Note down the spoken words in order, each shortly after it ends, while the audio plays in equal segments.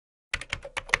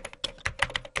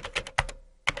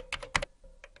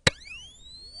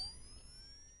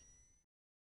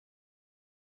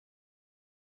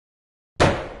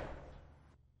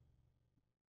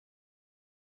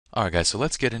Alright guys, so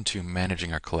let's get into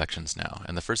managing our collections now.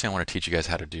 And the first thing I want to teach you guys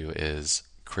how to do is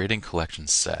creating collection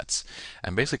sets.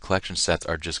 And basically collection sets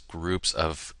are just groups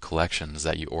of collections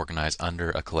that you organize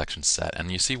under a collection set.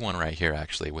 And you see one right here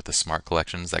actually with the smart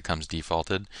collections that comes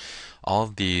defaulted. All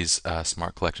of these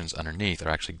smart collections underneath are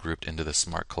actually grouped into the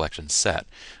smart collection set,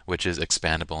 which is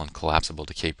expandable and collapsible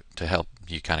to help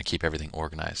you kind of keep everything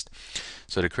organized.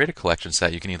 So to create a collection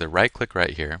set, you can either right click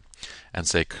right here and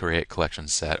say create collection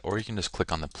set, or you can just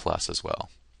click on the plus as well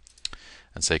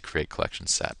and say create collection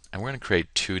set. And we're going to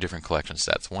create two different collection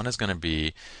sets. One is going to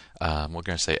be, we're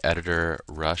going to say editor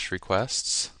rush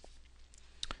requests,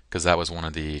 because that was one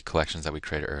of the collections that we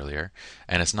created earlier.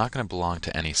 And it's not going to belong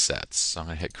to any sets. So I'm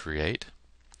going to hit create.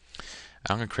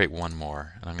 I'm going to create one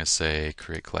more, and I'm going to say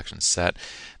create collection set.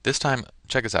 This time,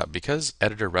 check this out. Because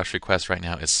editor rush request right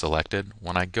now is selected,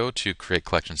 when I go to create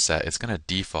collection set, it's going to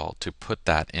default to put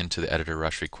that into the editor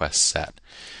rush request set.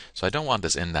 So I don't want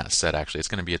this in that set actually. It's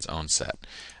going to be its own set.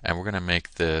 And we're going to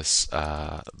make this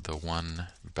the one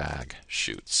bag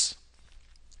shoots.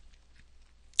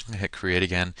 I'm going to hit create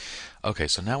again. Okay,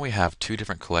 so now we have two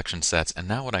different collection sets, and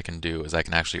now what I can do is I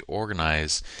can actually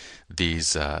organize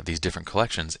these different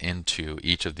collections into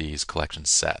each of these collection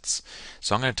sets.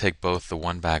 So I'm going to take both the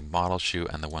one bag model shoot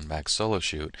and the one bag solo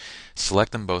shoot,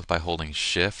 select them both by holding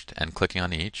shift and clicking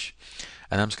on each,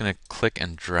 and I'm just going to click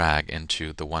and drag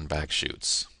into the one bag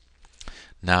shoots.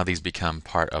 Now these become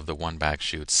part of the one bag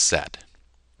shoots set.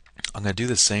 I'm going to do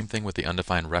the same thing with the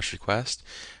undefined rush request.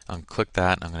 I'm going to click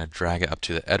that and I'm going to drag it up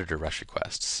to the editor rush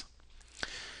requests.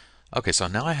 Okay, so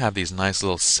now I have these nice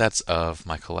little sets of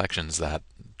my collections that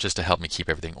just to help me keep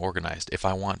everything organized. If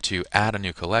I want to add a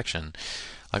new collection,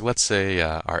 like let's say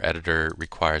our editor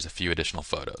requires a few additional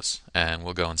photos, and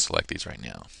we'll go and select these right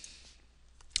now.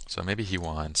 So maybe he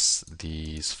wants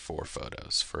these 4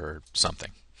 photos for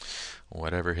something,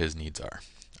 whatever his needs are.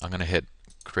 I'm going to hit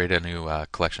create a new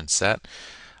collection set.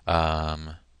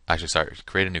 Actually, sorry,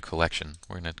 create a new collection.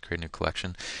 We're going to create a new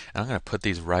collection, and I'm going to put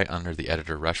these right under the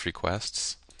editor rush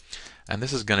requests. And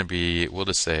this is going to be, we'll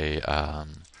just say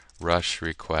rush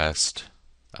request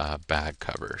bag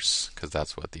covers, because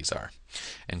that's what these are.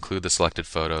 Include the selected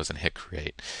photos and hit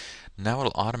create. Now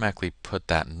it'll automatically put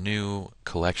that new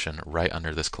collection right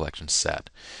under this collection set.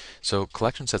 So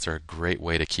collection sets are a great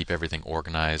way to keep everything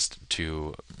organized,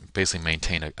 to basically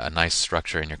maintain a nice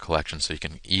structure in your collection so you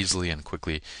can easily and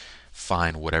quickly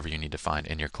find whatever you need to find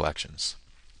in your collections.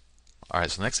 Alright,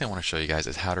 so the next thing I want to show you guys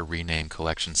is how to rename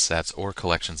collection sets or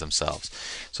collections themselves.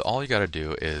 So all you got to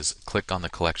do is click on the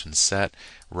collection set,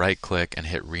 right click and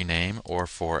hit rename, or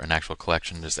for an actual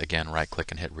collection, just again right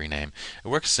click and hit rename. It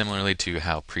works similarly to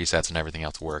how presets and everything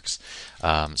else works.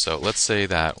 So let's say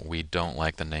that we don't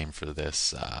like the name for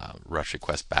this rush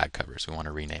request bag covers. We want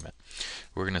to rename it.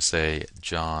 We're going to say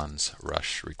John's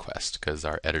rush request because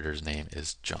our editor's name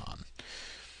is John.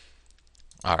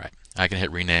 Alright, I can hit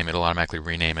rename, it'll automatically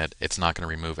rename it. It's not going to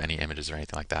remove any images or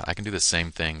anything like that. I can do the same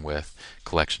thing with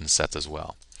collection sets as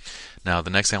well. Now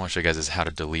the next thing I want to show you guys is how to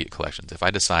delete collections. If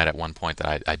I decide at one point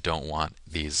that I don't want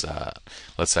these,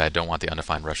 let's say I don't want the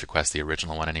undefined rush request, the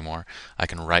original one anymore, I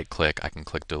can right click, I can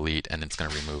click delete, and it's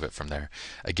going to remove it from there.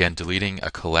 Again, deleting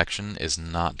a collection is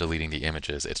not deleting the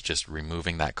images, it's just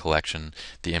removing that collection.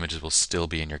 The images will still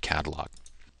be in your catalog.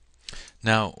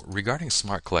 Now, regarding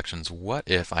smart collections, what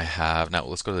if I have, now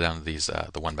let's go down to these,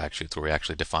 the one bag shoots where we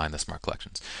actually define the smart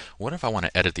collections. What if I want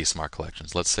to edit these smart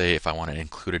collections? Let's say if I want to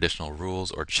include additional rules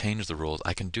or change the rules,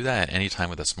 I can do that at any time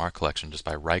with a smart collection just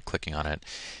by right clicking on it,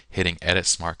 hitting edit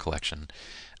smart collection.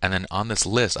 And then on this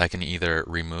list, I can either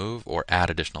remove or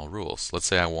add additional rules. Let's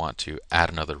say I want to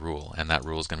add another rule, and that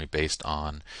rule is going to be based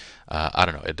on, I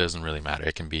don't know, it doesn't really matter.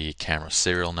 It can be camera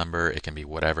serial number, it can be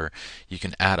whatever. You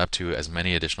can add up to as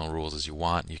many additional rules as you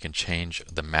want. You can change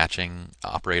the matching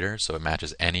operator so it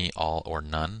matches any, all, or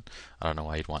none. I don't know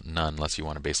why you'd want none unless you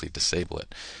want to basically disable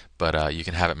it. But you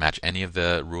can have it match any of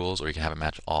the rules, or you can have it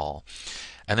match all.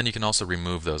 And then you can also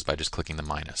remove those by just clicking the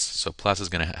minus. So plus is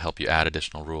going to help you add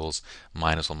additional rules,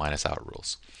 minus will minus out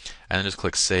rules. And then just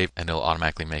click save and it'll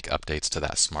automatically make updates to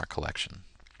that smart collection.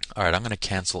 Alright, I'm going to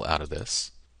cancel out of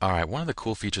this. Alright, one of the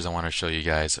cool features I want to show you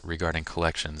guys regarding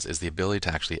collections is the ability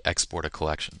to actually export a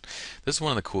collection. This is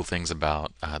one of the cool things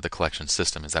about the collection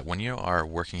system, is that when you are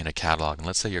working in a catalog, and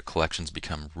let's say your collections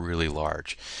become really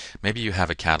large, maybe you have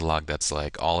a catalog that's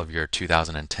like all of your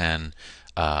 2010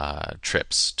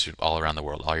 trips to all around the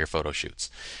world, all your photo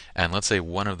shoots. And let's say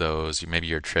one of those, maybe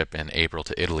your trip in April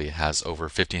to Italy, has over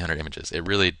 1,500 images. It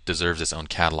really deserves its own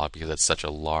catalog because it's such a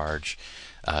large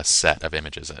set of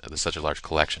images, such a large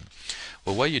collection.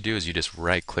 Well, what you do is you just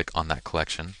right click on that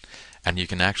collection and you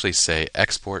can actually say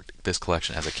export this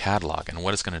collection as a catalog. And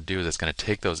what it's going to do is it's going to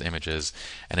take those images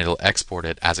and it'll export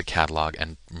it as a catalog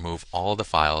and remove all of the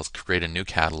files, create a new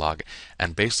catalog,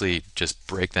 and basically just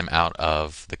break them out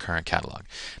of the current catalog.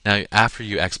 Now, after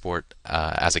you export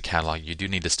as a catalog, you do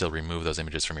need to still remove those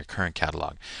images from your current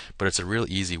catalog, but it's a real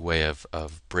easy way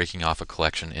of breaking off a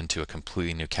collection into a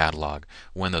completely new catalog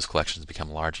when those collections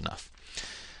become large enough.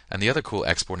 And the other cool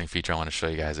exporting feature I want to show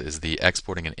you guys is the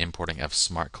exporting and importing of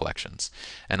smart collections.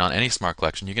 And on any smart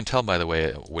collection, you can tell, by the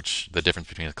way, the difference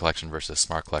between a collection versus a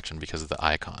smart collection because of the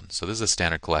icon. So this is a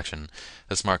standard collection.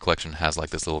 The smart collection has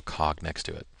like this little cog next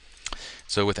to it.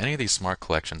 So with any of these smart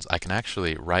collections, I can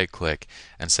actually right-click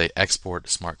and say Export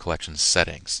Smart Collection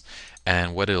Settings.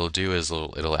 And what it'll do is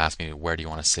it'll ask me, where do you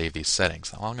want to save these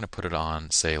settings? Well, I'm going to put it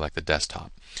on, say, like the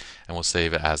desktop. And we'll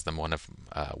save it as the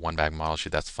one bag model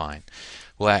sheet. That's fine.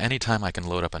 Well, at any time I can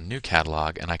load up a new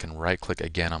catalog and I can right-click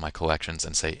again on my collections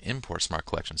and say Import Smart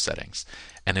Collection Settings.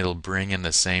 And it'll bring in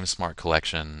the same smart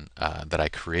collection that I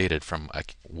created from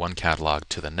one catalog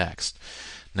to the next.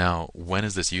 Now, when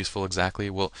is this useful exactly?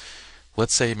 Well,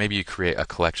 let's say maybe you create a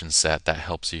collection set that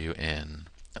helps you in,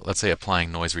 let's say,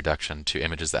 applying noise reduction to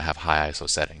images that have high ISO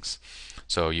settings.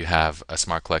 So you have a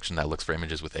smart collection that looks for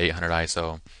images with 800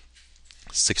 ISO,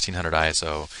 1600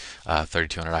 ISO,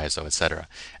 3200 ISO, etc.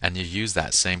 And you use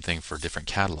that same thing for different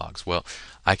catalogs. Well,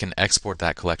 I can export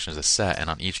that collection as a set, and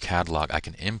on each catalog I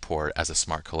can import as a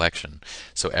smart collection.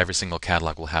 So every single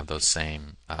catalog will have those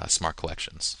same smart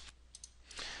collections.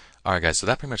 Alright guys, so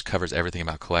that pretty much covers everything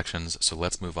about collections, so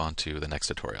let's move on to the next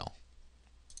tutorial.